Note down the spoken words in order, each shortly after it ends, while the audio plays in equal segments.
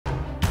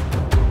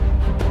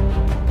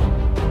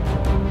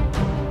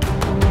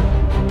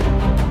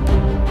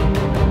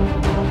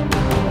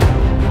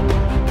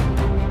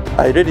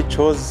I really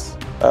chose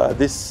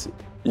this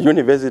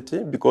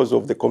university because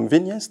of the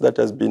convenience that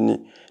has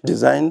been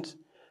designed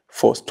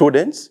for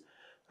students,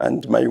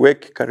 and my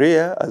work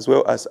career as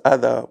well as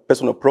other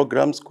personal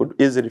programs could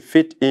easily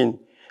fit in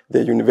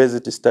the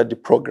university study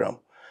program.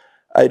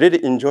 I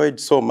really enjoyed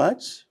so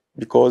much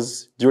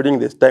because during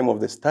the time of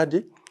the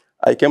study,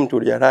 I came to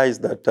realize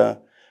that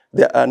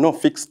there are no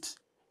fixed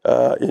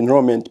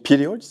enrollment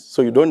periods,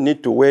 so you don't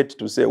need to wait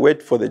to say,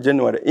 wait for the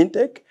January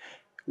intake,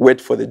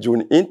 wait for the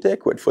June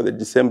intake, wait for the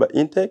December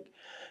intake.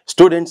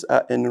 Students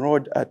are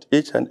enrolled at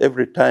each and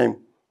every time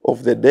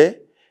of the day,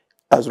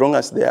 as long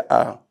as they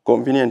are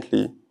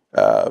conveniently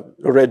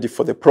ready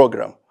for the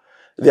program.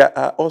 There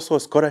are also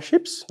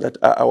scholarships that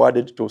are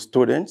awarded to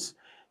students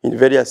in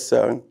various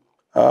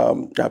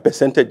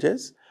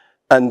percentages,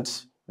 and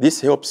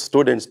this helps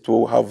students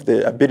to have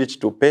the ability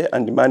to pay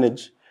and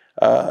manage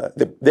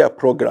their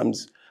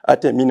programs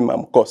at a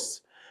minimum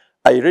cost.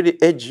 I really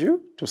urge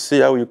you to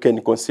see how you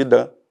can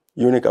consider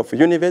Unicaf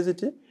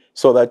University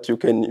so that you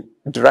can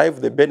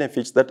derive the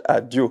benefits that are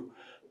due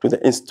to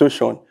the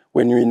institution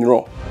when you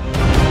enroll.